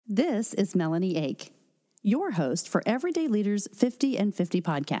This is Melanie Ake, your host for Everyday Leaders 50 and 50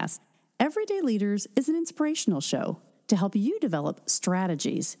 podcast. Everyday Leaders is an inspirational show to help you develop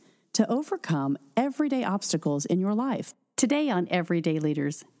strategies to overcome everyday obstacles in your life. Today on Everyday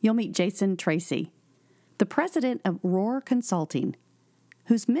Leaders, you'll meet Jason Tracy, the president of Roar Consulting,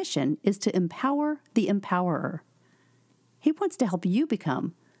 whose mission is to empower the empowerer. He wants to help you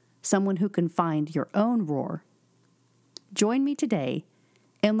become someone who can find your own roar. Join me today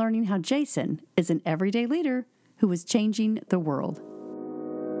in learning how Jason is an everyday leader who is changing the world.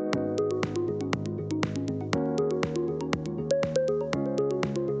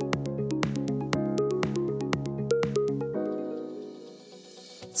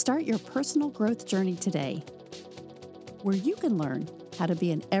 Start your personal growth journey today, where you can learn how to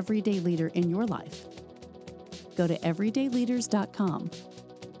be an everyday leader in your life. Go to everydayleaders.com.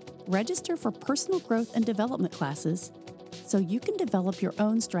 Register for personal growth and development classes so you can develop your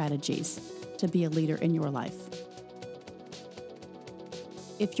own strategies to be a leader in your life.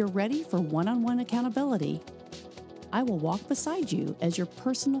 If you're ready for one-on-one accountability, I will walk beside you as your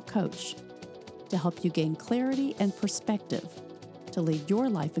personal coach to help you gain clarity and perspective to lead your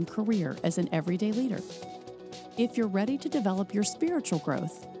life and career as an everyday leader. If you're ready to develop your spiritual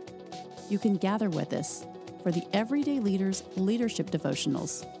growth, you can gather with us for the Everyday Leaders Leadership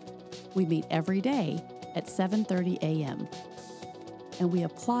Devotionals. We meet every day at 7:30 a.m. And we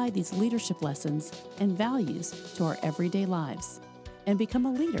apply these leadership lessons and values to our everyday lives and become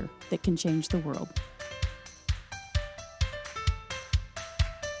a leader that can change the world.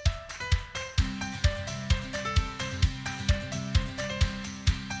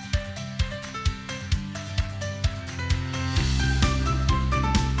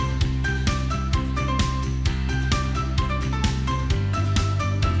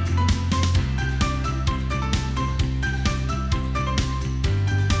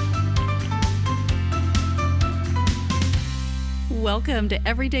 Welcome to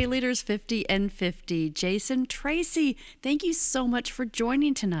Everyday Leaders 50 and 50. Jason Tracy, thank you so much for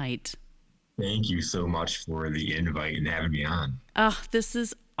joining tonight. Thank you so much for the invite and having me on. This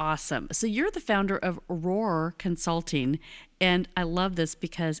is awesome. So you're the founder of Roar Consulting, and I love this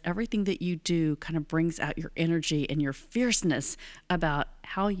because everything that you do kind of brings out your energy and your fierceness about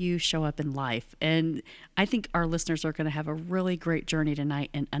how you show up in life. And I think our listeners are going to have a really great journey tonight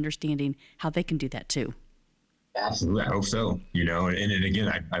in understanding how they can do that too. Absolutely. I hope so. And again,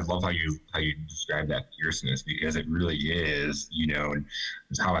 I love how you describe that fierceness, because it really is, and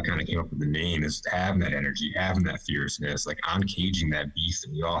it's how I kind of came up with the name, is having that energy, having that fierceness, like uncaging that beast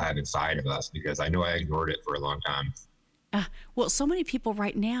that we all have inside of us, because I know I ignored it for a long time. Well, so many people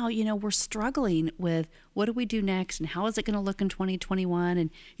right now, we're struggling with what do we do next and how is it going to look in 2021? And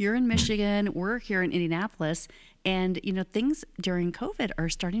you're in Michigan, we're here in Indianapolis, and, things during COVID are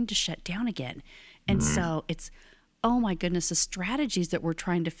starting to shut down again. And so it's, oh my goodness, the strategies that we're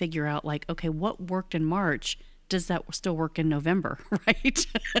trying to figure out, like, okay, what worked in March? Does that still work in November, right?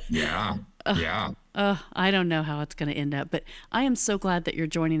 Yeah. I don't know how it's going to end up, but I am so glad that you're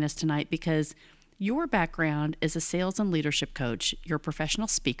joining us tonight because your background is a sales and leadership coach. You're a professional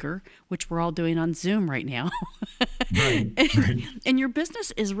speaker, which we're all doing on Zoom right now. Right. And your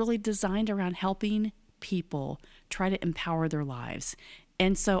business is really designed around helping people try to empower their lives.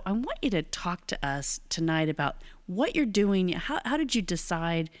 And so I want you to talk to us tonight about what you're doing. How did you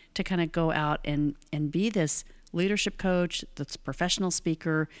decide to kind of go out and be this leadership coach, this professional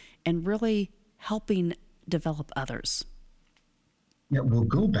speaker, and really helping develop others? Yeah, we'll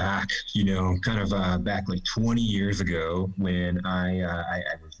go back, back like 20 years ago when I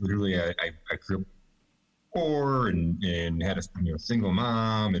was literally, I grew up poor and had a single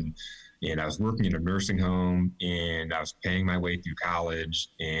mom, and I was working in a nursing home, and I was paying my way through college,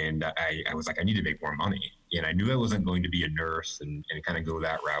 and I was like, I need to make more money. And I knew I wasn't going to be a nurse and kind of go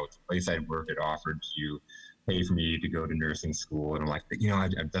that route. The place I'd worked had offered to pay for me to go to nursing school. And I'm like,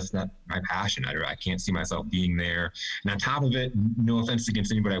 that's not my passion. I can't see myself being there. And on top of it, no offense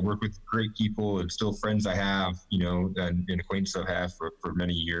against anybody, I work with great people and still friends I have, and acquaintances I've had for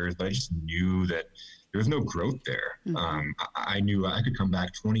many years, but I just knew that there was no growth there. I knew I could come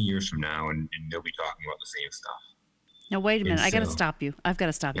back 20 years from now and they'll be talking about the same stuff. Now, wait a minute. I got to stop you. I've got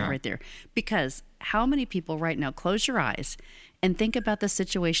to stop you right there. Because how many people right now, close your eyes and think about the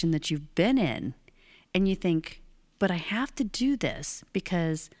situation that you've been in, and you think, but I have to do this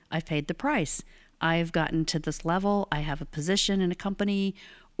because I've paid the price. I've gotten to this level. I have a position in a company,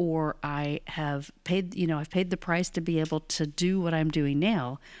 or I have paid, I've paid the price to be able to do what I'm doing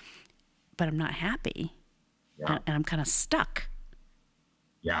now, but I'm not happy. And I'm kind of stuck.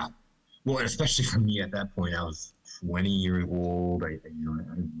 Yeah. Well, especially for me at that point, I was 20 years old. I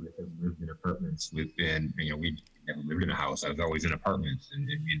apartments within, we never lived in a house. I was always in apartments, and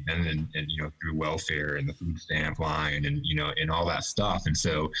we'd been in, through welfare and the food stamp line and, and all that stuff. And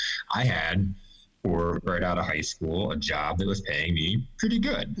so I had, or right out of high school, a job that was paying me pretty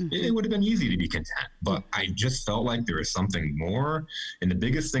good. Mm-hmm. It would have been easy to be content, but I just felt like there was something more. And the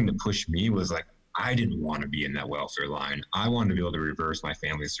biggest thing that pushed me was like, I didn't want to be in that welfare line. I wanted to be able to reverse my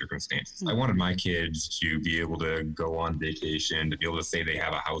family's circumstances. Mm-hmm. I wanted my kids to be able to go on vacation, to be able to say they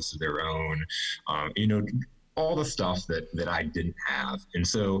have a house of their own, all the stuff that I didn't have. And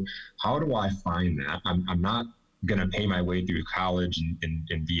so how do I find that? I'm not going to pay my way through college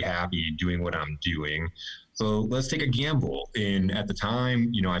and be happy doing what I'm doing. So let's take a gamble. And at the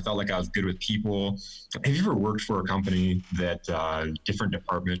time, I felt like I was good with people. Have you ever worked for a company that different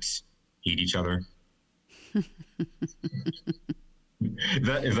departments hate each other?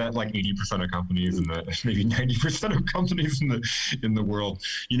 Is that like 80% of companies and maybe 90% of companies in the world,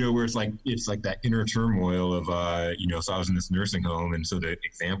 where it's like that inner turmoil of, so I was in this nursing home. And so the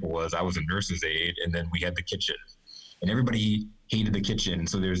example was I was a nurse's aide, and then we had the kitchen, and everybody hated the kitchen.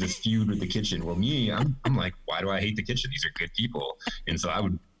 So there's this feud with the kitchen. Well, me, I'm like, why do I hate the kitchen? These are good people. And so I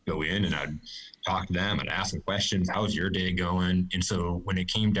would go in and I'd talk to them and ask them questions. How's your day going? And so when it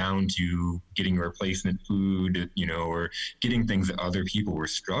came down to getting replacement food, or getting things that other people were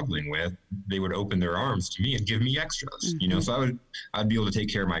struggling with, they would open their arms to me and give me extras, mm-hmm. So I'd be able to take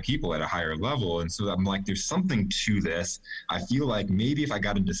care of my people at a higher level. And so I'm like, there's something to this. I feel like maybe if I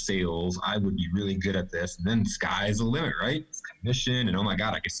got into sales, I would be really good at this. And then sky's the limit, right? It's commission. And oh my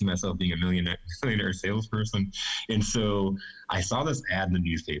God, I could see myself being a millionaire salesperson. And so I saw this ad in the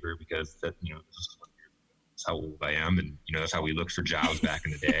newspaper because that, that's how old I am. And, that's how we looked for jobs back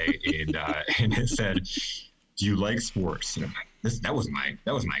in the day. And it said, do you like sports? And I'm like, that was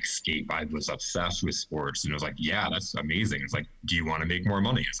my escape. I was obsessed with sports, and I was like, yeah, that's amazing. It's like, do you want to make more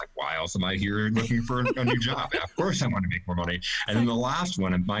money? It's like, why else am I here looking for a new job? Yeah, of course I want to make more money. And then the last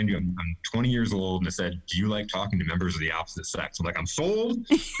one, and mind you, I'm 20 years old, and it said, do you like talking to members of the opposite sex? I'm like, I'm sold.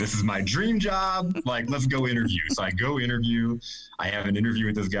 This is my dream job. Like, let's go interview. So I go interview. I have an interview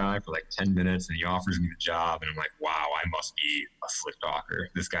with this guy for like 10 minutes, and he offers me the job. And I'm like, wow, I must be a slick talker.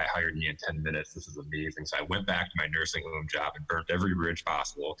 This guy hired me in 10 minutes. This is amazing. So I went back to my nursing home job and burnt every bridge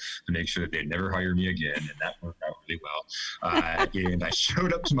possible to make sure that they'd never hire me again. And that worked out really well. And I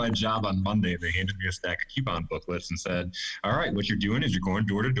showed up to my job on Monday. They handed me a stack of coupon booklets and said, all right, what you're doing is you're going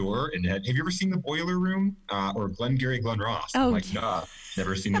door to door. And have you ever seen The Boiler Room or Glengarry Glen Ross? Oh, I'm like, nah,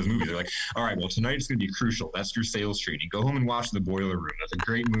 never seen those movies. They're like, all right, well, tonight it's going to be crucial. That's your sales training. Go home and watch The Boiler Room. That's a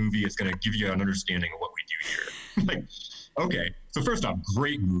great movie. It's going to give you an understanding of what we do here. I'm like, okay. So first off,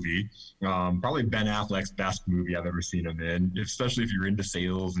 great movie. Probably Ben Affleck's best movie I've ever seen him in, especially if you're into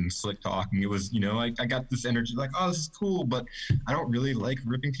sales and slick talking. It was, I got this energy like, oh, this is cool, but I don't really like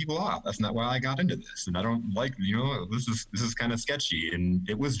ripping people off. That's not why I got into this. And I don't like, this is kind of sketchy. And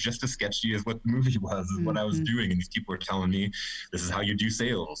it was just as sketchy as what the movie was, is what I was doing. And these people were telling me, this is how you do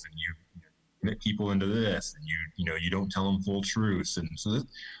sales, and you commit people into this, and you don't tell them full truths. And so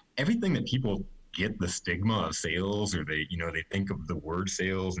everything that people get the stigma of sales, or they think of the word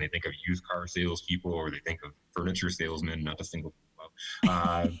sales and they think of used car salespeople, or they think of furniture salesmen, not a single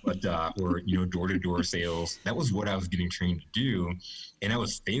but door-to-door sales. That was what I was getting trained to do, and I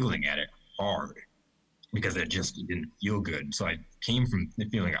was failing at it hard because it just didn't feel good. So I came from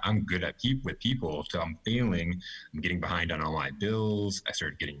feeling I'm good at with people to I'm failing. I'm getting behind on all my bills. I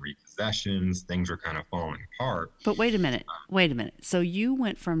started getting repossessions. Things were kind of falling apart. But wait a minute. So you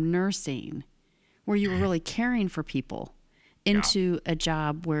went from nursing, where you were really caring for people, into a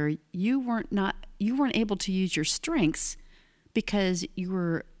job where you weren't able to use your strengths because you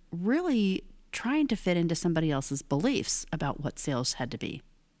were really trying to fit into somebody else's beliefs about what sales had to be.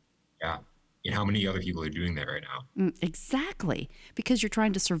 Yeah. And how many other people are doing that right now? Exactly. Because you're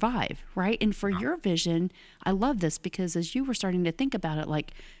trying to survive, right? And for your vision, I love this, because as you were starting to think about it,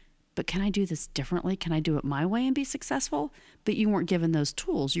 like, but can I do this differently? Can I do it my way and be successful? But you weren't given those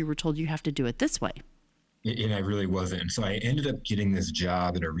tools. You were told you have to do it this way. And I really wasn't. And so I ended up getting this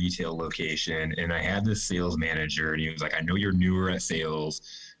job at a retail location, and I had this sales manager, and he was like, I know you're newer at sales.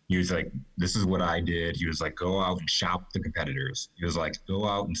 He was like, this is what I did. He was like, go out and shop the competitors. He was like, go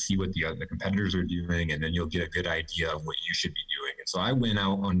out and see what the competitors are doing, and then you'll get a good idea of what you should be doing. And so I went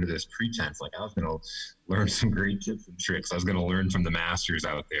out under this pretense, like I was going to learn some great tips and tricks. I was going to learn from the masters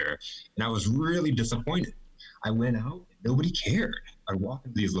out there. And I was really disappointed. I went out and nobody cared. I'd walk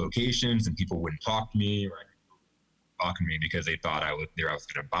into these locations and people wouldn't talk to me, or talk to me because they thought I was going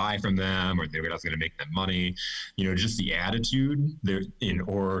to buy from them, or I was going to make them money. Just the attitude there,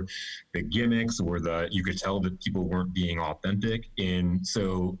 or the gimmicks, or you could tell that people weren't being authentic. And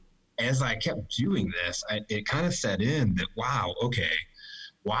so as I kept doing this, it kind of set in that, wow, okay,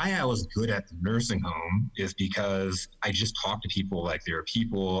 why I was good at the nursing home is because I just talked to people like they were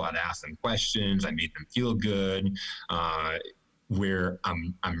people. I'd ask them questions. I made them feel good. Where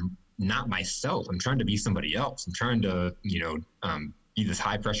I'm not myself. I'm trying to be somebody else. I'm trying to, be this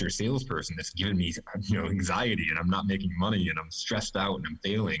high pressure salesperson that's giving me, anxiety, and I'm not making money, and I'm stressed out, and I'm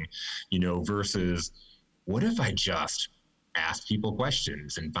failing, versus what if I just asked people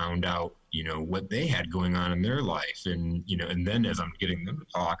questions and found out, what they had going on in their life. And, and then as I'm getting them to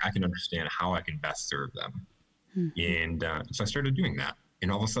talk, I can understand how I can best serve them. And so I started doing that.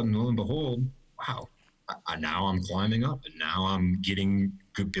 And all of a sudden, lo and behold, wow, now I'm climbing up, and now I'm getting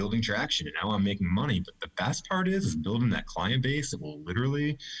good, building traction, and now I'm making money. But the best part is building that client base that will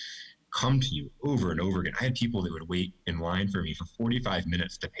literally come to you over and over again. I had people that would wait in line for me for 45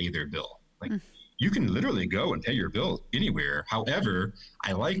 minutes to pay their bill. Like, you can literally go and pay your bill anywhere. However,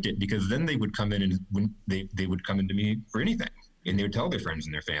 I liked it because then they would come in, and when they would come into me for anything, and they would tell their friends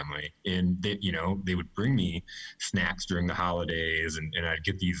and their family, and they would bring me snacks during the holidays, and I'd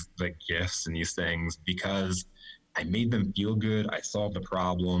get these like gifts and these things because I made them feel good. I solved the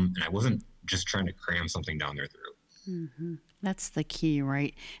problem, and I wasn't just trying to cram something down their throat. That's the key,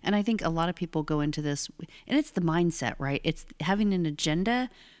 right? And I think a lot of people go into this, and it's the mindset, right? It's having an agenda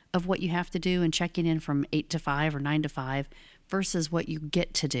of what you have to do and checking in from 8 to 5 or 9 to 5 versus what you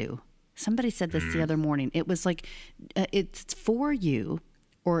get to do. Somebody said this the other morning. It was like, it's for you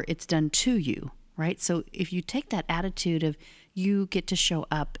or it's done to you, right? So if you take that attitude of you get to show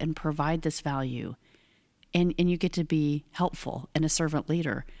up and provide this value and you get to be helpful and a servant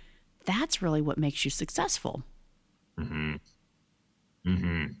leader, that's really what makes you successful.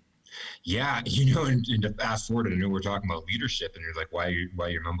 Yeah, and to fast forward, I know we're talking about leadership, and you're like, why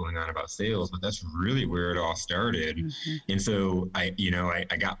you're mumbling on about sales, but that's really where it all started. And so I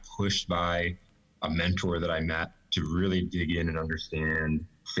got pushed by a mentor that I met to really dig in and understand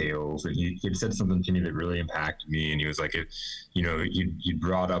sales. And he said something to me that really impacted me. And he was like, you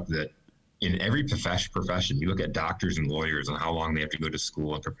brought up that in every profession, you look at doctors and lawyers and how long they have to go to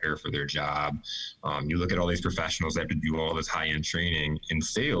school and prepare for their job. You look at all these professionals that have to do all this high-end training. In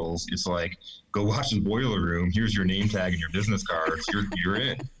sales, it's like, go watch the boiler room. Here's your name tag and your business cards. You're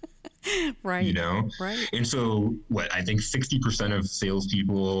in. Right. Right. And so I think 60% of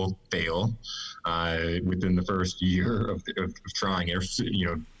salespeople fail within the first year of trying,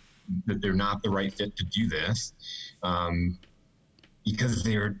 that they're not the right fit to do this. Because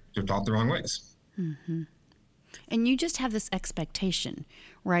they're taught the wrong ways. And you just have this expectation,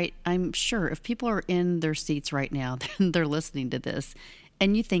 right? I'm sure if people are in their seats right now, they're listening to this,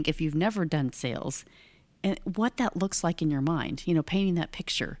 and you think if you've never done sales, and what that looks like in your mind, painting that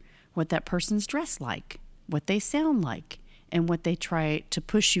picture, what that person's dressed like, what they sound like, and what they try to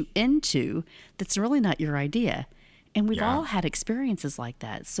push you into that's really not your idea. And we've all had experiences like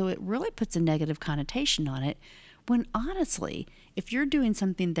that. So it really puts a negative connotation on it. When honestly, if you're doing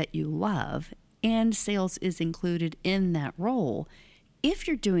something that you love and sales is included in that role, if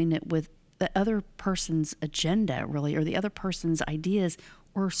you're doing it with the other person's agenda, really, or the other person's ideas,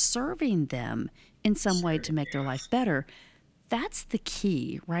 or serving them in some way to make their life better, that's the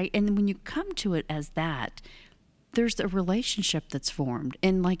key, right? And when you come to it as that, there's a relationship that's formed.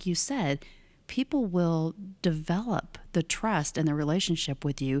 And like you said, people will develop the trust and the relationship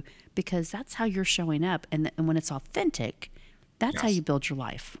with you because that's how you're showing up. And when it's authentic, that's how you build your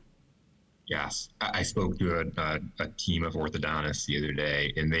life. Yes. I spoke to a team of orthodontists the other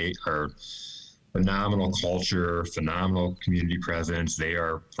day, and they are phenomenal culture, phenomenal community presence. They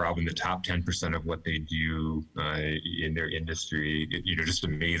are probably in the top 10% of what they do in their industry, just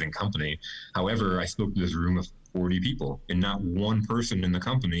amazing company. However, I spoke to this room of 40 people, and not one person in the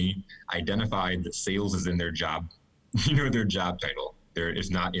company identified that sales is in their job, their job title.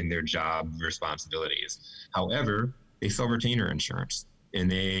 It's not in their job responsibilities. However, they sell retainer insurance, and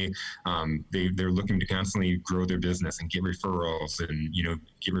they're looking to constantly grow their business and get referrals and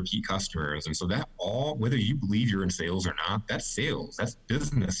get repeat customers. And so that all, whether you believe you're in sales or not, that's sales, that's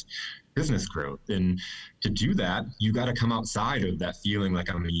business growth. And to do that, you got to come outside of that feeling like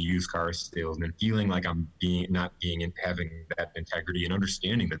I'm a used car salesman, feeling like I'm having that integrity, and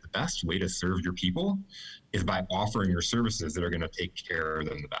understanding that the best way to serve your people is by offering your services that are going to take care of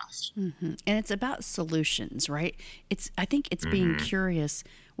them the best. And it's about solutions, right? I think it's being curious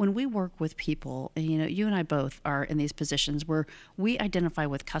when we work with people, and you and I both are in these positions where we identify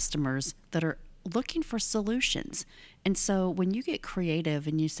with customers that are looking for solutions. And so when you get creative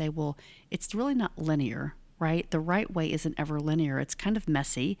and you say, well, it's really not linear, right? The right way isn't ever linear. It's kind of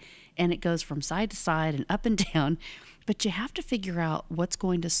messy and it goes from side to side and up and down, but you have to figure out what's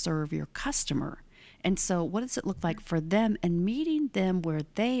going to serve your customer. And so what does it look like for them and meeting them where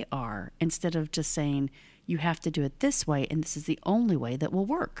they are instead of just saying, you have to do it this way and this is the only way that will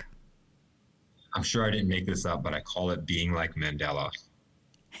work. I'm sure I didn't make this up, but I call it being like Mandela.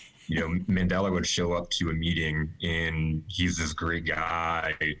 Mandela would show up to a meeting and he's this great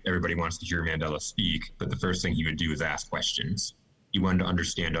guy. Everybody wants to hear Mandela speak, but the first thing he would do is ask questions. He wanted to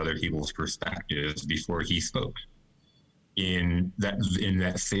understand other people's perspectives before he spoke. In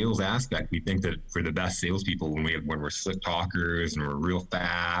that sales aspect, we think that for the best salespeople, when we're slick talkers and we're real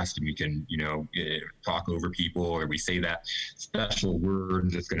fast and we can, talk over people, or we say that special word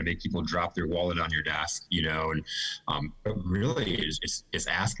that's going to make people drop their wallet on your desk, but really it's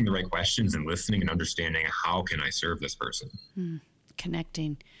asking the right questions and listening and understanding, how can I serve this person?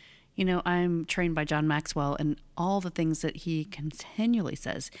 Connecting. I'm trained by John Maxwell, and all the things that he continually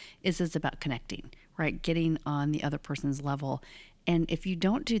says is about connecting, right? Getting on the other person's level. And if you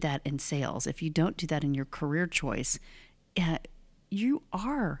don't do that in sales, if you don't do that in your career choice, you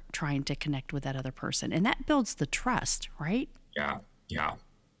are trying to connect with that other person, and that builds the trust, right?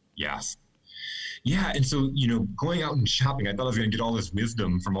 Yes. Yeah. And so, going out and shopping, I thought I was going to get all this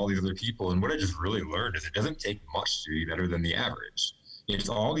wisdom from all these other people. And what I just really learned is it doesn't take much to be better than the average. It's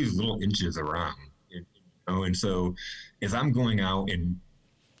all these little inches around, and so as I'm going out, and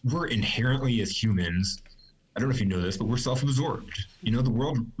we're inherently as humans, I don't know if you know this, but we're self-absorbed. The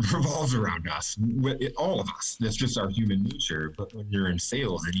world revolves around us, all of us. That's just our human nature. But when you're in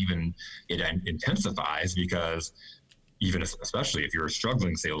sales, it intensifies, because especially if you're a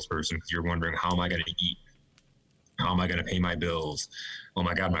struggling salesperson, because you're wondering, how am I going to eat? How am I going to pay my bills? Oh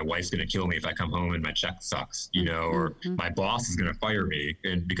my God, my wife's going to kill me if I come home and my check sucks, or my boss is going to fire me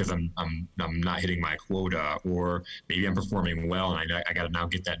because I'm not hitting my quota, or maybe I'm performing well and I got to now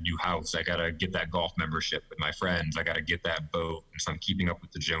get that new house. I got to get that golf membership with my friends. I got to get that boat. And so I'm keeping up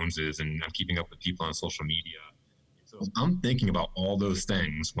with the Joneses, and I'm keeping up with people on social media. So I'm thinking about all those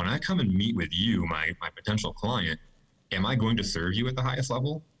things. When I come and meet with you, my potential client, am I going to serve you at the highest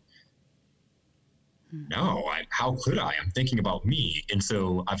level? No, how could I? I'm thinking about me. And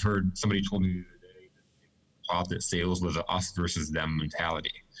so I've heard somebody told me the other day that sales was an us versus them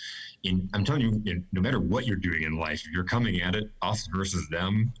mentality. And I'm telling you, no matter what you're doing in life, if you're coming at it us versus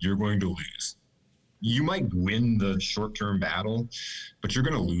them, you're going to lose. You might win the short-term battle, but you're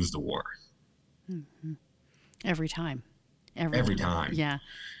going to lose the war. Every time. Every time. Yeah.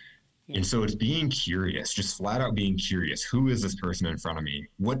 And so it's being curious, just flat out being curious. Who is this person in front of me?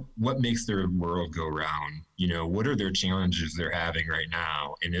 What makes their world go round? What are their challenges they're having right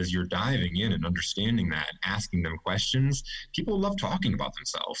now? And as you're diving in and understanding that, and asking them questions, people love talking about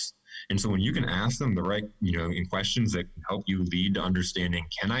themselves. And so when you can ask them the right, in questions that can help you lead to understanding,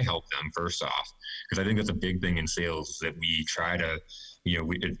 can I help them first off? Because I think that's a big thing in sales, is that we try to,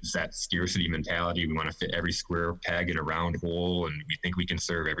 it's that scarcity mentality. We want to fit every square peg in a round hole, and we think we can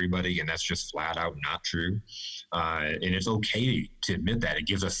serve everybody. And that's just flat out not true. And it's okay to admit that. It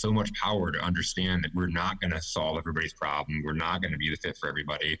gives us so much power to understand that we're not going to solve everybody's problem. We're not going to be the fit for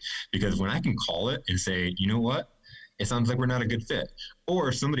everybody. Because when I can call it and say, you know what? It sounds like we're not a good fit. Or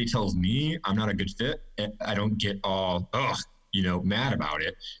if somebody tells me I'm not a good fit, I don't get all, mad about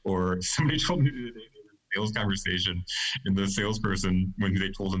it. Or somebody told me the other day, sales conversation, and the salesperson, when they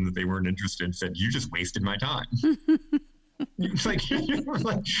told them that they weren't interested, said, "You just wasted my time." It's like,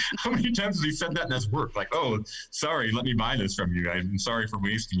 how many times has he said that, and that's worked? Like, "Oh, sorry, let me buy this from you. I'm sorry for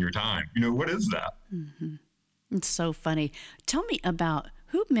wasting your time." What is that? It's so funny. Tell me about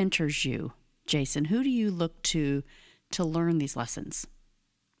who mentors you, Jason. Who do you look to learn these lessons?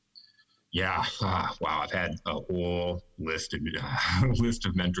 Yeah. Wow. I've had a whole list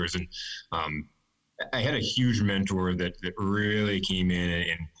of mentors, and I had a huge mentor that really came in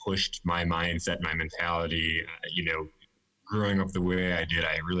and pushed my mindset, my mentality. Growing up the way I did,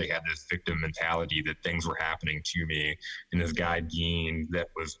 I really had this victim mentality that things were happening to me. And this guy, Dean, that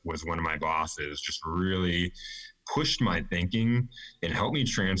was one of my bosses, just really pushed my thinking and helped me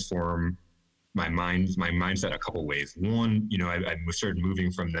transform my mindset a couple ways. One, I started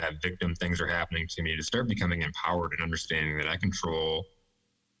moving from that victim, things are happening to me, to start becoming empowered and understanding that I control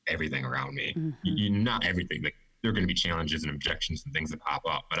everything around me. Not everything. Like, there are going to be challenges and objections and things that pop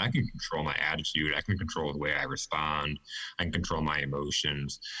up, but I can control my attitude. I can control the way I respond. I can control my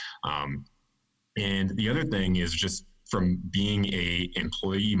emotions. And the other thing is just from being a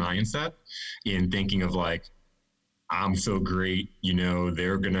employee mindset and thinking of like, I'm so great.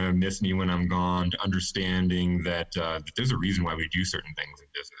 They're going to miss me when I'm gone, understanding that there's a reason why we do certain things in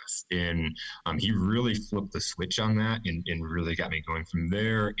business. And he really flipped the switch on that and really got me going from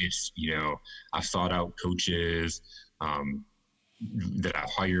there. It's, I've sought out coaches that I've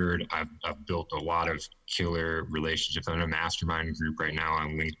hired. I've built a lot of killer relationships. I'm in a mastermind group right now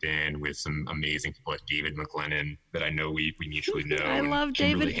on LinkedIn with some amazing people like David McLennan that I know we mutually know. I love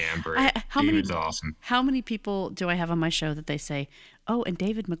Kimberly David. Hamburg. David's awesome. How many people do I have on my show that they say, oh, and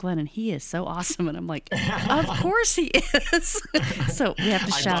David McLennan, he is so awesome. And I'm like, of course he is. So we have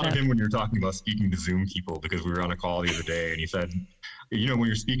to shout out. I thought of him when you were talking about speaking to Zoom people, because we were on a call the other day and he said, when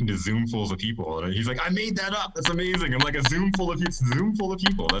you're speaking to Zoom fulls of people, and he's like, I made that up. That's amazing. I'm like, a Zoom full of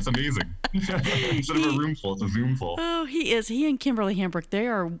people. That's amazing. Instead of a room full, it's a Zoom full. Oh, he is. He and Kimberly Hamburg, they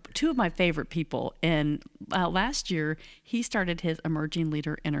are two of my favorite people. And last year, he started his Emerging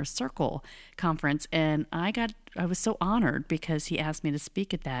Leader Inner Circle conference. And I was so honored because he asked me to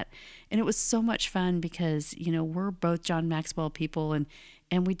speak at that. And it was so much fun because, we're both John Maxwell people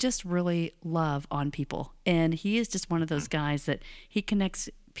and we just really love on people. And he is just one of those guys that he connects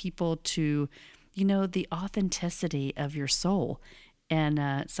people to, the authenticity of your soul.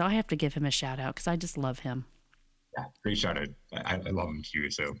 And so I have to give him a shout out because I just love him. Yeah, great shout out. I love him too.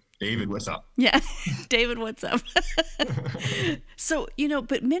 So David, what's up? Yeah, David, what's up? So,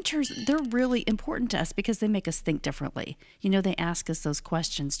 but mentors, they're really important to us because they make us think differently. They ask us those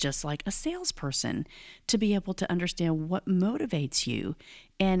questions just like a salesperson to be able to understand what motivates you.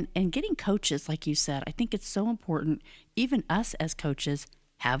 And getting coaches, like you said, I think it's so important. Even us as coaches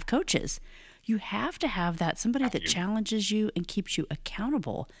have coaches. You have to have that, somebody that challenges you and keeps you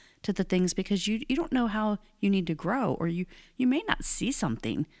accountable to the things because you don't know how you need to grow, or you may not see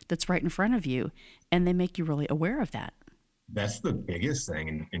something that's right in front of you and they make you really aware of that. That's the biggest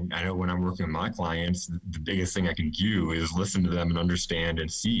thing. And I know when I'm working with my clients, the biggest thing I can do is listen to them and understand and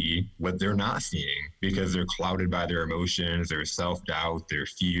see what they're not seeing because they're clouded by their emotions, their self-doubt, their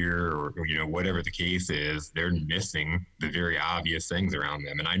fear, or whatever the case is. They're missing the very obvious things around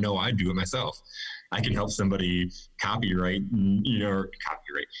them. And I know I do it myself. I can help somebody write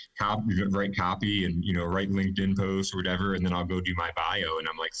copy and, write LinkedIn posts or whatever. And then I'll go do my bio and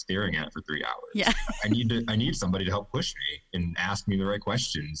I'm like staring at it for 3 hours. Yeah. I need somebody to help push me and ask me the right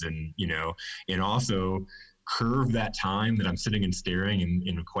questions and, and also curve that time that I'm sitting and staring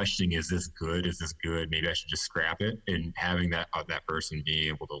and questioning, is this good? Is this good? Maybe I should just scrap it. And having that person be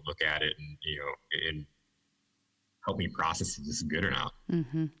able to look at it and, and help me process if this is good or not.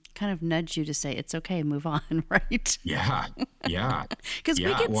 Mm-hmm. Kind of nudge you to say, it's okay, move on, right? Yeah. Because we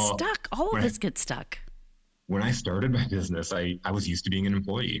get stuck. All of us get stuck. When I started my business, I was used to being an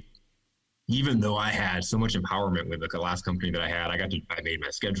employee. Even though I had so much empowerment with the last company that I had, I made my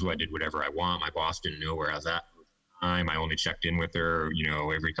schedule. I did whatever I want. My boss didn't know where I was at. I only checked in with her,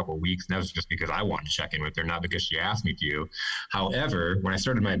 every couple of weeks. And that was just because I wanted to check in with her, not because she asked me to. However, when I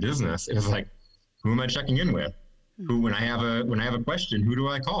started my business, it was like, who am I checking in with? When I have a question, who do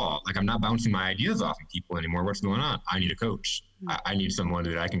I call? Like, I'm not bouncing my ideas off of people anymore. What's going on? I need a coach. I need someone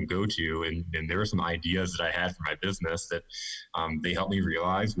that I can go to. And there were some ideas that I had for my business that they helped me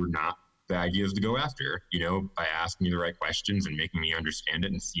realize were not the ideas to go after, by asking me the right questions and making me understand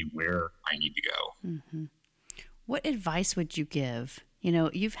it and see where I need to go. Mm-hmm. What advice would you give?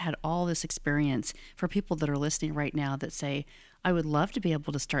 You've had all this experience for people that are listening right now that say, I would love to be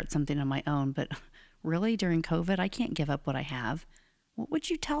able to start something on my own, but really during COVID, I can't give up what I have. What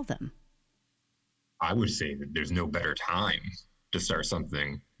would you tell them? I would say that there's no better time to start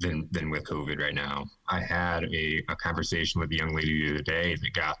something than with COVID right now. I had a conversation with a young lady the other day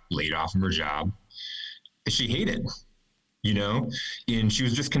that got laid off from her job. She hated, and she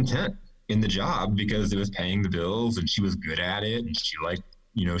was just content in the job because it was paying the bills and she was good at it. And she liked,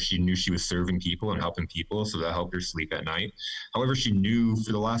 she knew she was serving people and helping people. So that helped her sleep at night. However, she knew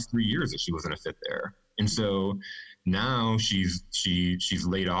for the last 3 years that she wasn't a fit there. And so now she's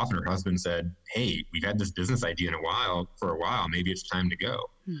laid off and her husband said, hey, we've had this business idea for a while. Maybe it's time to go.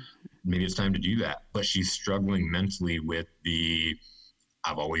 Maybe it's time to do that. But she's struggling mentally with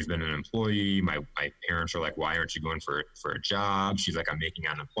I've always been an employee. My parents are like, why aren't you going for a job? She's like, I'm making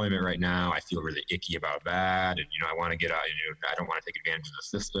unemployment right now. I feel really icky about that. And, I want to get out, I don't want to take advantage of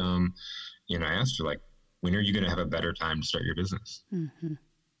the system. And I asked her, like, when are you going to have a better time to start your business? Mm-hmm.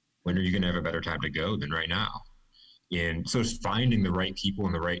 When are you going to have a better time to go than right now? And so it's finding the right people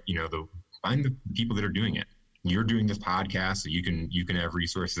and the right, find the people that are doing it. You're doing this podcast so you can have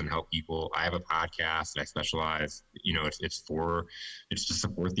resources and help people. I have a podcast that I specialize, it's to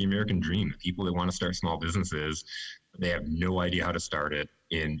support the American dream. The people that want to start small businesses, they have no idea how to start it.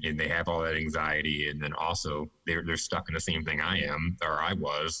 and they have all that anxiety. And then also they're stuck in the same thing I am, or I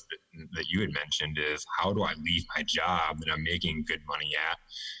was, that you had mentioned, is how do I leave my job that I'm making good money at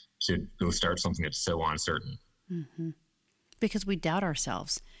to go start something that's so uncertain? Mm-hmm. Because we doubt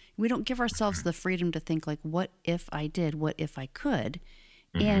ourselves. We don't give ourselves the freedom to think like, what if I did, what if I could?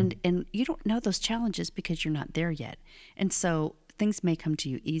 Mm-hmm. And you don't know those challenges because you're not there yet. And so things may come to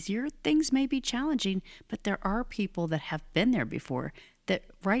you easier, things may be challenging, but there are people that have been there before, that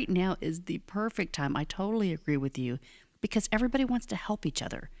right now is the perfect time. I totally agree with you, because everybody wants to help each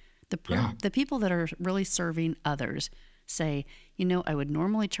other. The people that are really serving others say, I would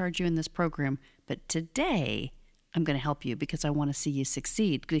normally charge you in this program, but today I'm going to help you because I want to see you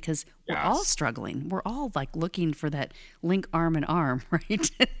succeed, because we're all struggling. We're all like looking for that link arm in arm, right?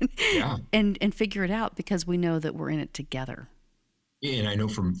 and figure it out, because we know that we're in it together. And I know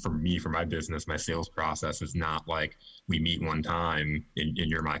for me, for my business, my sales process is not like we meet one time and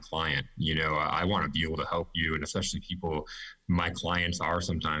you're my client. I want to be able to help you. And especially people, my clients are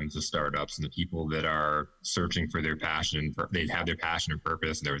sometimes the startups and the people that are searching for their passion. They've had their passion and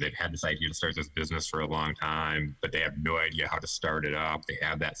purpose. They've had this idea to start this business for a long time, but they have no idea how to start it up. They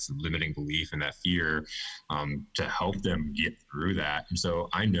have that limiting belief and that fear, to help them get through that. And so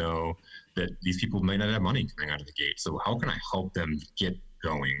I know that these people might not have money coming out of the gate. So how can I help them get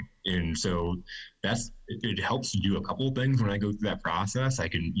going? And so it helps to do a couple of things when I go through that process. I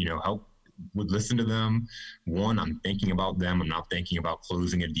can, would listen to them. One, I'm thinking about them. I'm not thinking about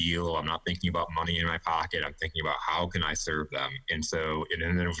closing a deal. I'm not thinking about money in my pocket. I'm thinking about how can I serve them? And so,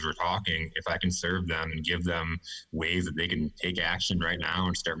 and then as we're talking, if I can serve them and give them ways that they can take action right now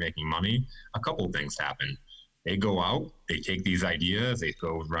and start making money, a couple of things happen. They go out, they take these ideas, they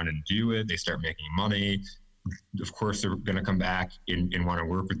go run and do it, they start making money. Of course, they're going to come back and want to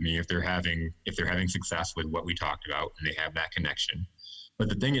work with me if they're having success with what we talked about and they have that connection. But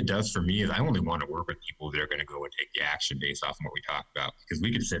the thing it does for me is I only want to work with people that are going to go and take the action based off of what we talked about, because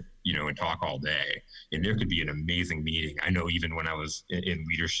we could sit, and talk all day, and there could be an amazing meeting. I know even when I was in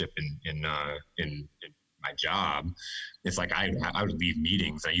leadership in my job, it's like I would leave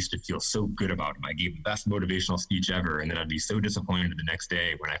meetings. I used to feel so good about them. I gave the best motivational speech ever, and then I'd be so disappointed the next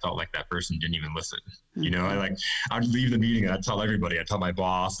day when I felt like that person didn't even listen. Mm-hmm. I'd leave the meeting and I'd tell everybody. I'd tell my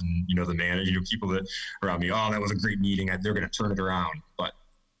boss and the manager, people that are around me, oh, that was a great meeting. They're going to turn it around. But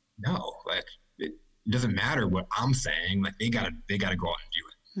no, it doesn't matter what I'm saying. Like they gotta go out and do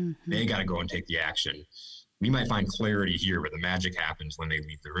it. Mm-hmm. They gotta go and take the action. We might find clarity here, but the magic happens when they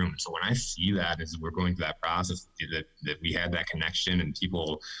leave the room. So when I see that as we're going through that process, that we had that connection and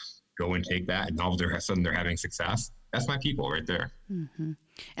people go and take that, and all of a sudden they're having success, that's my people right there. Mm-hmm.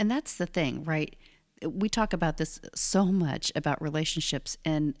 And that's the thing, right? We talk about this so much about relationships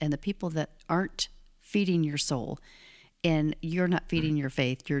and the people that aren't feeding your soul, and you're not feeding your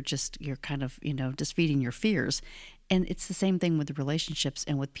faith. You're kind of, just feeding your fears. And it's the same thing with the relationships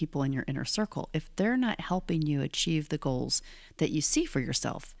and with people in your inner circle. If they're not helping you achieve the goals that you see for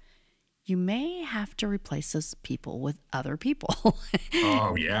yourself, you may have to replace those people with other people.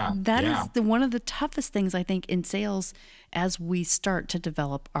 Oh, yeah. That is one of the toughest things, I think, in sales as we start to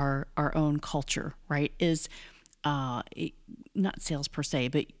develop our own culture, right? Is not sales per se,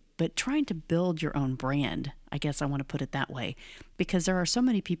 but trying to build your own brand. I guess I want to put it that way, because there are so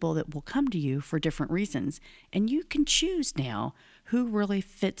many people that will come to you for different reasons, and you can choose now who really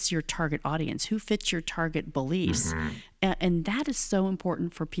fits your target audience, who fits your target beliefs. Mm-hmm. And that is so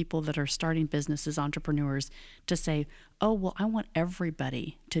important for people that are starting businesses, entrepreneurs, to say, oh, well, I want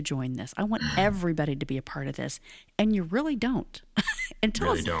everybody to join this. I want everybody to be a part of this. And you really don't. And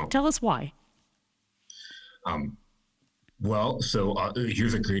tell us why. Well, so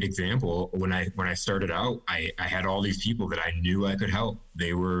here's a great example. When I started out, I had all these people that I knew I could help.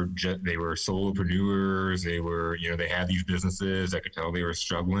 They were solopreneurs. They were, they had these businesses. I could tell they were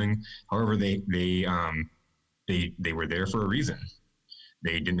struggling. However, they were there for a reason.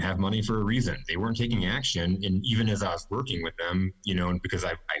 They didn't have money for a reason. They weren't taking action. And even as I was working with them, because I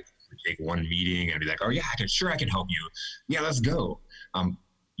would take one meeting and be like, oh yeah, I can help you. Yeah, let's go.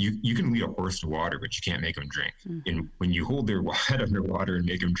 You can lead a horse to water, but you can't make them drink. Mm-hmm. And when you hold their head underwater and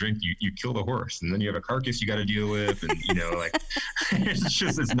make them drink, you kill the horse, and then you have a carcass you got to deal with, and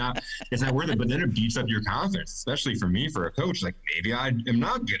it's not worth it. But then it beats up your confidence, especially for me, for a coach. Like maybe I am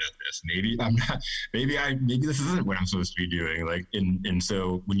not good at this. Maybe I'm not. Maybe this isn't what I'm supposed to be doing. And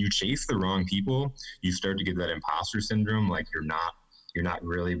so when you chase the wrong people, you start to get that imposter syndrome. Like you're not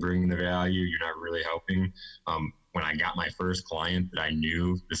really bringing the value. You're not really helping. When I got my first client that I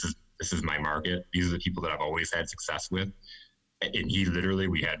knew this is my market, these are the people that I've always had success with, And he literally,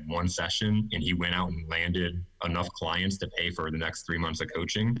 we had one session and he went out and landed enough clients to pay for the next 3 months of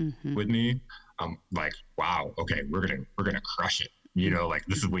coaching with me. I'm like, wow, okay, we're gonna crush it. Like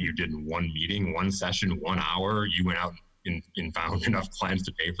this is what you did in one meeting, one session, 1 hour. You went out and found enough clients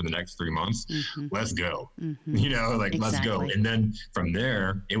to pay for the next 3 months. Let's go. Let's go. And then from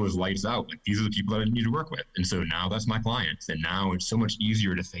there, it was lights out. Like, these are the people that I need to work with. And so now that's my clients. And now it's so much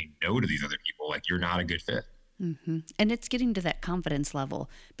easier to say no to these other people. Like, you're not a good fit. And it's getting to that confidence level,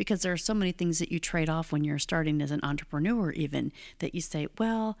 because there are so many things that you trade off when you're starting as an entrepreneur, even that you say,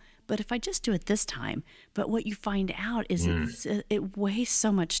 well, but if I just do it this time. But what you find out is it wastes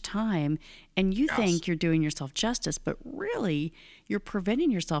so much time, and you think you're doing yourself justice, but really you're preventing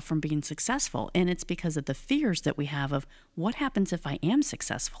yourself from being successful. And it's because of the fears that we have of what happens if I am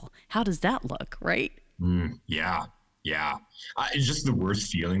successful? How does that look, right? Yeah. It's just the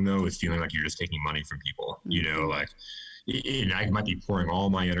worst feeling, though, is feeling like you're just taking money from people, and I might be pouring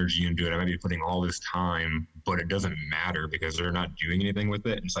all my energy into it. I might be putting all this time, but it doesn't matter because they're not doing anything with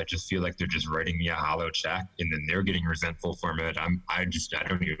it. And so I just feel like they're just writing me a hollow check, and then they're getting resentful from it. I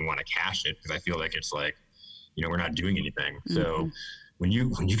don't even want to cash it because I feel like it's like, we're not doing anything. So when you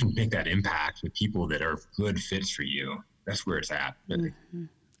can make that impact with people that are good fits for you, that's where it's at.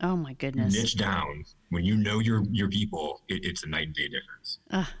 Oh my goodness. Niche down. When you know your people, it's a night and day difference.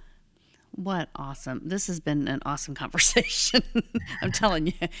 What awesome. This has been an awesome conversation. I'm telling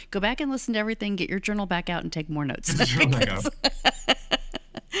you, go back and listen to everything, get your journal back out and take more notes.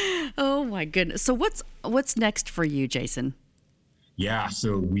 Oh my goodness. So what's next for you, Jason? Yeah.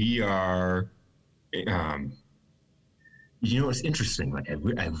 So we are, it's interesting. Like,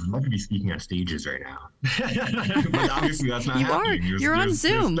 I'd love to be speaking on stages right now, but obviously that's not happening. You're on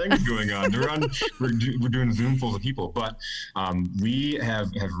Zoom. There's things going on. We're doing Zoom full of people, but we have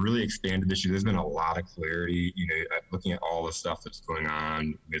really expanded this year. There's been a lot of clarity. Looking at all the stuff that's going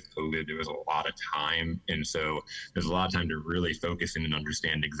on with COVID, there was a lot of time, and so there's a lot of time to really focus in and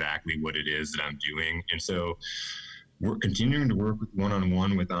understand exactly what it is that I'm doing, and so. We're continuing to work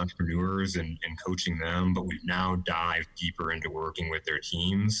one-on-one with entrepreneurs and coaching them, but we've now dived deeper into working with their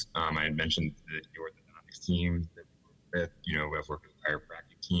teams. I had mentioned the orthodontics team that we work with. I've worked with the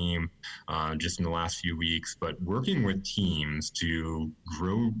chiropractic team just in the last few weeks, but working with teams to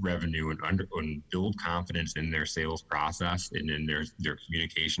grow revenue and build confidence in their sales process and in their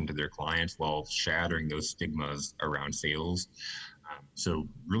communication to their clients while shattering those stigmas around sales. So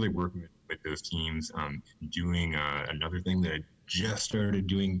really working with those teams, doing another thing that I just started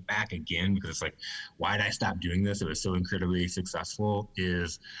doing back again, because it's like, why did I stop doing this? It was so incredibly successful,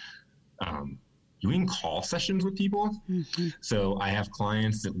 is doing call sessions with people. So I have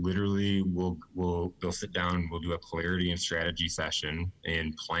clients that literally they'll sit down, we'll do a clarity and strategy session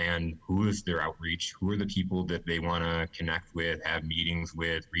and plan who is their outreach, who are the people that they want to connect with, have meetings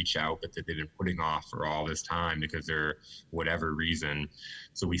with, reach out, but that they've been putting off for all this time because they're whatever reason.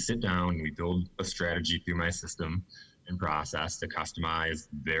 So we sit down and we build a strategy through my system and process to customize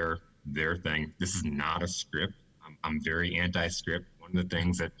their thing. This is not a script. I'm very anti-script. One of the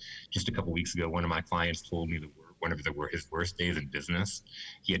things that just a couple weeks ago, one of my clients told me one of his worst days in business,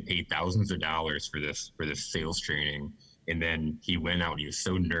 he had paid thousands of dollars for this sales training. And then he went out and he was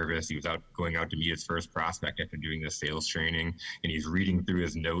so nervous. He was going out to meet his first prospect after doing this sales training. And he's reading through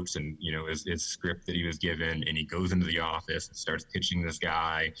his notes and, his script that he was given. And he goes into the office and starts pitching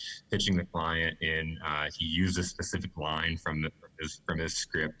the client. And he used a specific line from his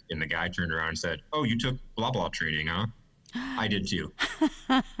script. And the guy turned around and said, "Oh, you took blah, blah training, huh?" "I did too."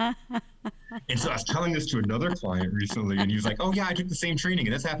 And so I was telling this to another client recently, and he was like, "Oh yeah, I took the same training.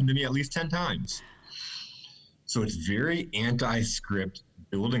 And that's happened to me at least 10 times. So it's very anti-script,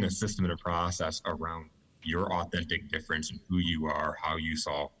 building a system and a process around your authentic difference and who you are, how you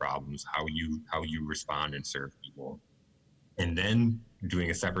solve problems, how you respond and serve people. And then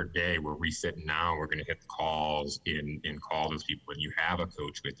doing a separate day where we sit now, we're going to hit the calls and call those people. And you have a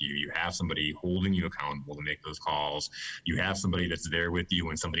coach with you. You have somebody holding you accountable to make those calls. You have somebody that's there with you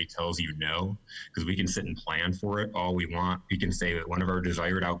when somebody tells you no, because we can sit and plan for it all we want. We can say that one of our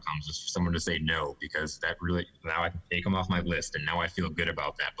desired outcomes is for someone to say no, because that really, now I can take them off my list and now I feel good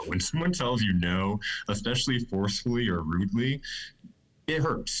about that. But when someone tells you no, especially forcefully or rudely, it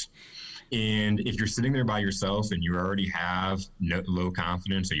hurts. And if you're sitting there by yourself and you already have low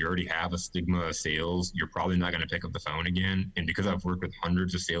confidence or you already have a stigma of sales, you're probably not going to pick up the phone again. And because I've worked with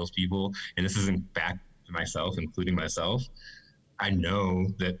hundreds of salespeople, and this isn't back to myself, including myself, I know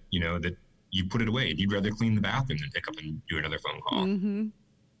that, that you put it away. You'd rather clean the bathroom than pick up and do another phone call.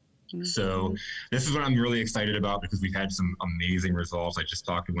 Mm-hmm. So this is what I'm really excited about, because we've had some amazing results. I just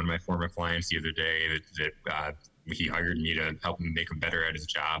talked to one of my former clients the other day that He hired me to help him make him better at his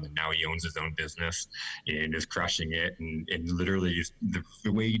job, and now he owns his own business and is crushing it. And literally, just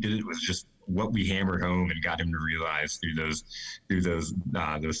the way he did it was just what we hammered home and got him to realize through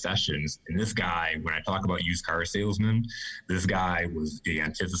those sessions. And this guy, when I talk about used car salesmen, this guy was the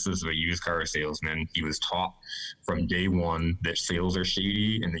antithesis of a used car salesman. He was taught from day one that sales are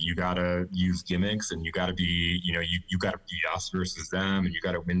shady and that you gotta use gimmicks and you gotta be, you gotta be us versus them, and you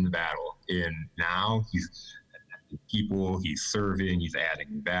gotta win the battle. And now he's people, he's serving, he's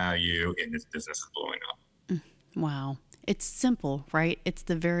adding value, and his business is blowing up. Wow. It's simple, right? It's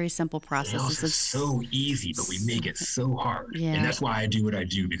the very simple processes. Sales is so easy, but we make it so hard. Yeah. And that's why I do what I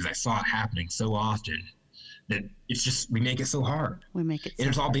do, because I saw it happening so often that it's just, we make it so hard. We make it so And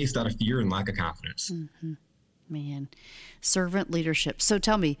it's all hard. based out of fear and lack of confidence. Mm-hmm. Man. Servant leadership. So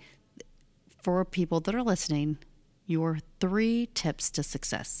tell me, for people that are listening, your 3 tips to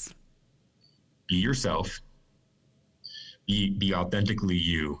success. Be yourself. Be authentically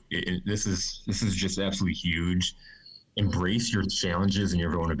you. This is just absolutely huge. Embrace your challenges and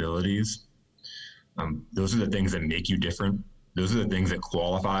your vulnerabilities. Those are the things that make you different. Those are the things that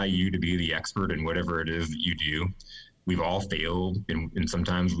qualify you to be the expert in whatever it is that you do. We've all failed, and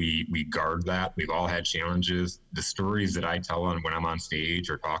sometimes we guard that. We've all had challenges. The stories that I tell when I'm on stage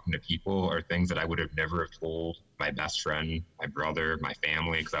or talking to people are things that I would have never have told my best friend, my brother, my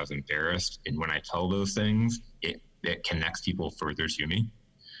family, because I was embarrassed. And when I tell those things, it connects people further to me.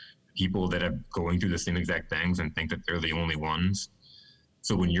 People that are going through the same exact things and think that they're the only ones.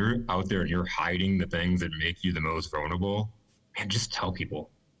 So when you're out there and you're hiding the things that make you the most vulnerable, man, just tell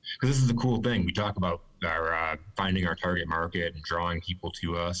people. Because this is the cool thing. We talk about our finding our target market and drawing people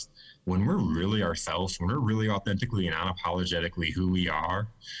to us. When we're really ourselves, when we're really authentically and unapologetically who we are,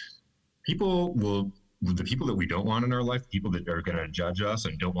 the people that we don't want in our life, people that are going to judge us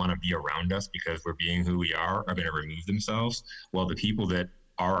and don't want to be around us because we're being who we are going to remove themselves. While the people that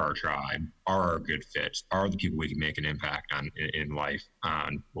are our tribe, are our good fits, are the people we can make an impact on in life,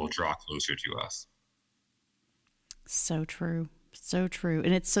 will draw closer to us. So true. So true.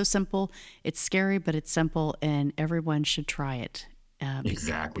 And it's so simple. It's scary, but it's simple, and everyone should try it.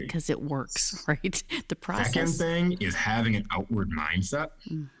 Exactly. Because it works, right? The process. Second thing is having an outward mindset.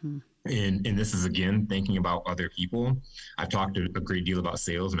 Mm-hmm. And this is, again, thinking about other people. I've talked a great deal about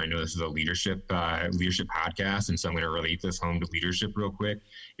sales, and I know this is a leadership podcast, and so I'm going to relate this home to leadership real quick,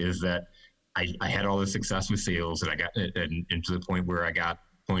 is that I had all this success with sales, and I got and to the point where I got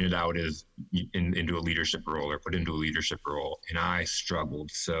pointed out as into a leadership role or put into a leadership role, and I struggled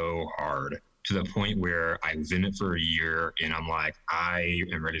so hard to the point where I was in it for a year, and I'm like, I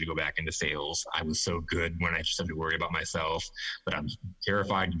am ready to go back into sales. I was so good when I just had to worry about myself, but I'm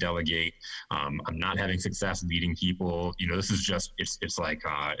terrified to delegate. I'm not having success leading people. This is just, it's like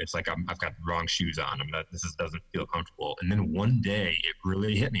I've got the wrong shoes on. Doesn't feel comfortable. And then one day it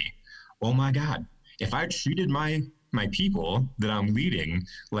really hit me. Oh my God, if I treated my people that I'm leading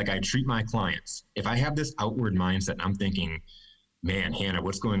like I treat my clients, if I have this outward mindset and I'm thinking, man, Hannah,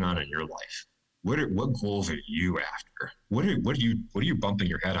 what's going on in your life? What goals are you after? What are you bumping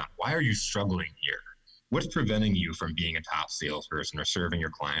your head on? Why are you struggling here? What's preventing you from being a top salesperson or serving your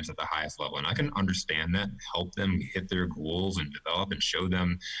clients at the highest level? And I can understand that, help them hit their goals and develop and show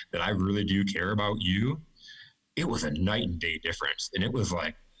them that I really do care about you. It was a night and day difference. And it was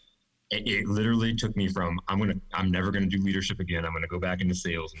like, it literally took me from, I'm never going to do leadership again. I'm going to go back into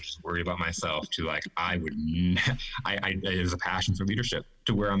sales and just worry about myself, to like, there's a passion for leadership,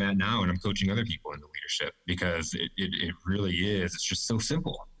 to where I'm at now. And I'm coaching other people into leadership, because it really is. It's just so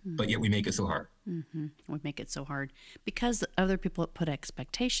simple, but yet we make it so hard. Mm-hmm. We make it so hard because other people put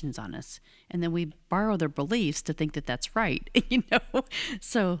expectations on us, and then we borrow their beliefs to think that that's right.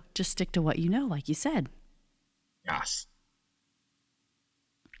 So just stick to what you know, like you said. Yes.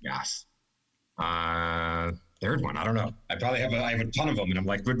 Third one, I don't know. I probably have a ton of them, and I'm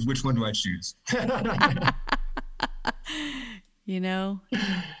like, which one do I choose?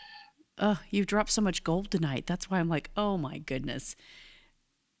 You've dropped so much gold tonight. That's why I'm like, oh my goodness.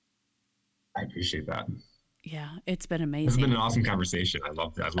 I appreciate that. Yeah, it's been amazing. This has been an awesome conversation. I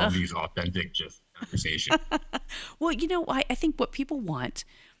love these authentic conversations. Well, I think what people want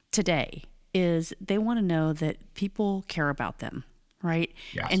today is they want to know that people care about them. Right.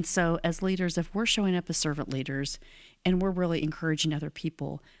 Yes. And so as leaders, if we're showing up as servant leaders and we're really encouraging other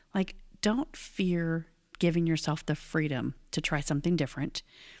people, like, don't fear giving yourself the freedom to try something different,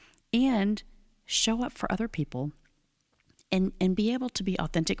 and show up for other people and be able to be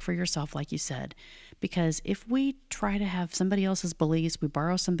authentic for yourself, like you said. Because if we try to have somebody else's beliefs, we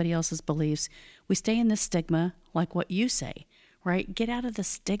borrow somebody else's beliefs, we stay in this stigma, like what you say, right? Get out of the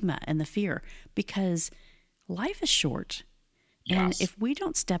stigma and the fear, because life is short. Yes. And if we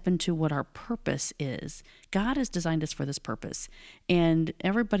don't step into what our purpose is, God has designed us for this purpose. And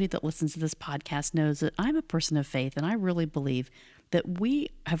everybody that listens to this podcast knows that I'm a person of faith, and I really believe that we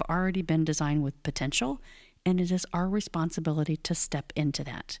have already been designed with potential, and it is our responsibility to step into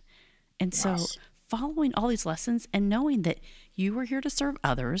that. And so following all these lessons and knowing that you are here to serve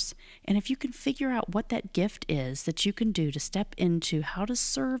others, and if you can figure out what that gift is that you can do to step into how to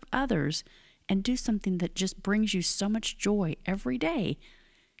serve others and do something that just brings you so much joy every day,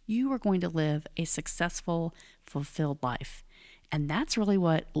 you are going to live a successful, fulfilled life. And that's really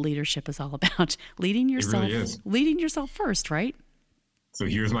what leadership is all about. Leading yourself, It really is. Leading yourself first, right? So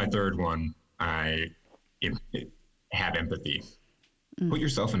here's my third one. Have empathy. Put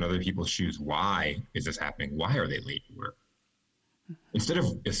yourself in other people's shoes. Why is this happening? Why are they late to work? Instead of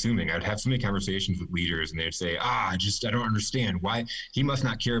assuming, I'd have so many conversations with leaders and they'd say, I don't understand why he must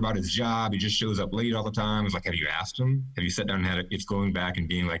not care about his job. He just shows up late all the time. It's like, have you asked him? Have you sat down and had it? It's going back and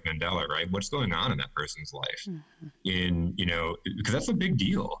being like Mandela, right? What's going on in that person's life? Because that's a big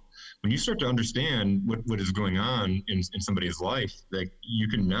deal. When you start to understand what is going on in somebody's life, like you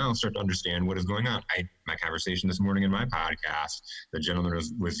can now start to understand what is going on. My conversation this morning in my podcast, the gentleman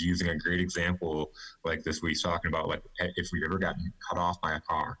was using a great example like this week, talking about like if we've ever gotten cut off by a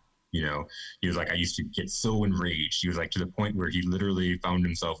car. He was like, I used to get so enraged. He was like, to the point where he literally found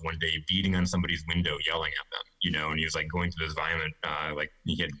himself one day beating on somebody's window, yelling at them, and he was like going through this violent, like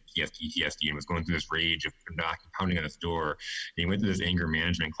he had PTSD and was going through this rage of pounding on his door. And he went to this anger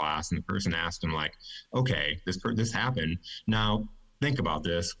management class, and the person asked him like, okay, this happened. Now think about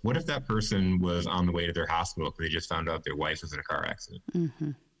this. What if that person was on the way to their hospital because they just found out their wife was in a car accident?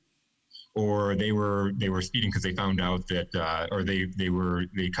 Mm-hmm. Or they were speeding because they found out that, or they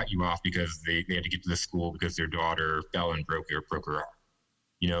cut you off because they had to get to the school because their daughter fell and broke her arm.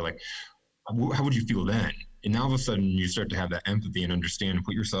 Like how would you feel then? And now all of a sudden you start to have that empathy and understand and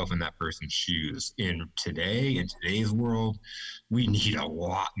put yourself in that person's shoes. In today's world, we need a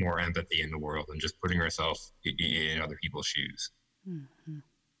lot more empathy in the world than just putting ourselves in other people's shoes. Mm-hmm.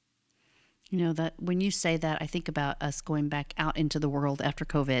 That when you say that, I think about us going back out into the world after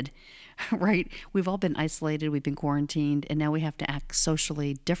COVID, right? We've all been isolated, we've been quarantined, and now we have to act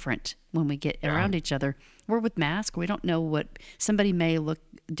socially different when we get around each other. We're with masks. We don't know what somebody may look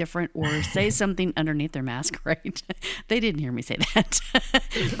different or say something underneath their mask, right? They didn't hear me say that.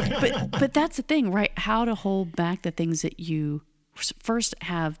 but that's the thing, right? How to hold back the things that you first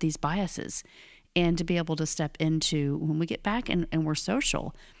have these biases, and to be able to step into when we get back and we're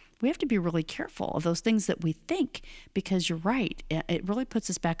social. We have to be really careful of those things that we think, because you're right. It really puts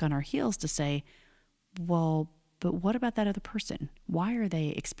us back on our heels to say, well, but what about that other person? Why are they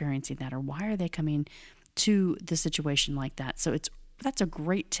experiencing that? Or why are they coming to the situation like that? So that's a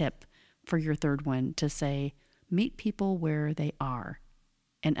great tip for your third one, to say, meet people where they are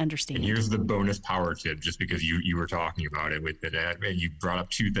and understand. And here's the bonus power tip, just because you were talking about it with it, and you brought up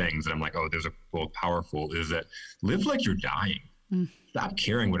two things. And I'm like, those are both powerful, is that live like you're dying. Stop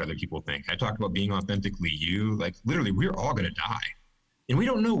caring what other people think. I talked about being authentically you. Like literally, we're all going to die, and we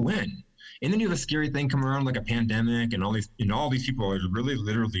don't know when. And then you have a scary thing come around, like a pandemic, and all these people are really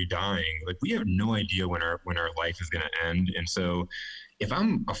literally dying. Like we have no idea when our life is going to end. And so, if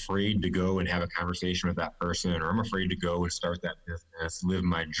I'm afraid to go and have a conversation with that person, or I'm afraid to go and start that business, live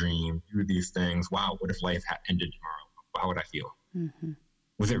my dream, do these things, wow, what if life ended tomorrow? How would I feel? Mm-hmm.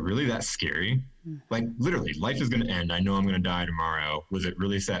 Was it really that scary? Mm-hmm. Like literally, life is going to end. I know I'm going to die tomorrow. Was it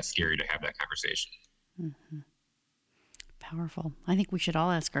really that scary to have that conversation? Mm-hmm. Powerful. I think we should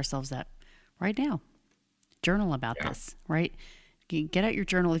all ask ourselves that right now. Journal about this, right? Get out your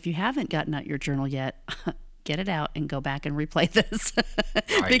journal. If you haven't gotten out your journal yet, get it out and go back and replay this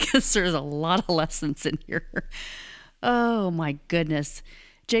because there's a lot of lessons in here. Oh my goodness.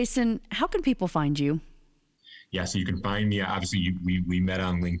 Jason, how can people find you? Yeah, so you can find me, obviously we met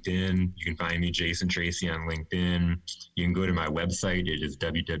on LinkedIn. You can find me, Jason Tracy, on LinkedIn. You can go to my website. It is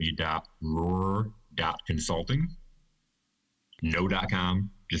www.roar.consulting. No.com,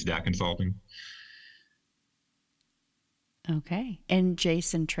 just .consulting. Okay. And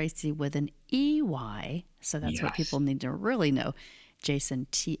Jason Tracy with an EY. So that's what people need to really know. Jason,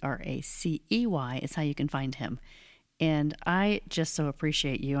 Tracey, is how you can find him. And I just so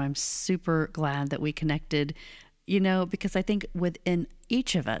appreciate you. I'm super glad that we connected, because I think within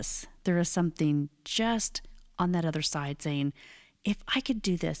each of us, there is something just on that other side saying, if I could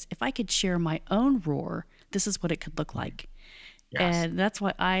do this, if I could share my own roar, this is what it could look like. Yes. And that's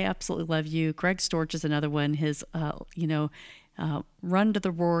why I absolutely love you. Greg Storch is another one. His, run to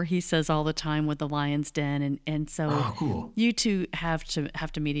the roar, he says all the time, with the Lion's Den, and so cool. You two have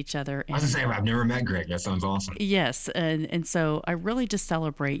to meet each other. And, I was gonna say, I've never met Greg. That sounds awesome. Yes, and so I really just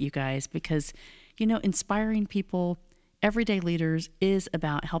celebrate you guys because, inspiring people, everyday leaders, is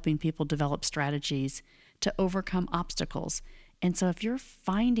about helping people develop strategies to overcome obstacles. And so if you're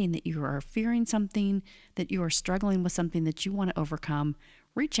finding that you are fearing something, that you are struggling with something that you want to overcome,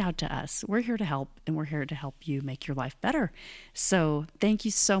 reach out to us. We're here to help, and we're here to help you make your life better. So thank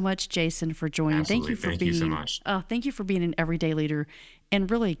you so much, Jason, for joining. Absolutely. Thank you so much. Thank you for being an everyday leader,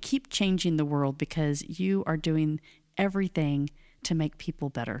 and really keep changing the world, because you are doing everything to make people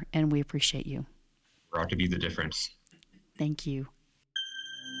better, and we appreciate you. We're out to be the difference. Thank you.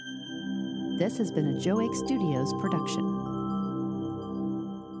 This has been a Joe Ake Studios production.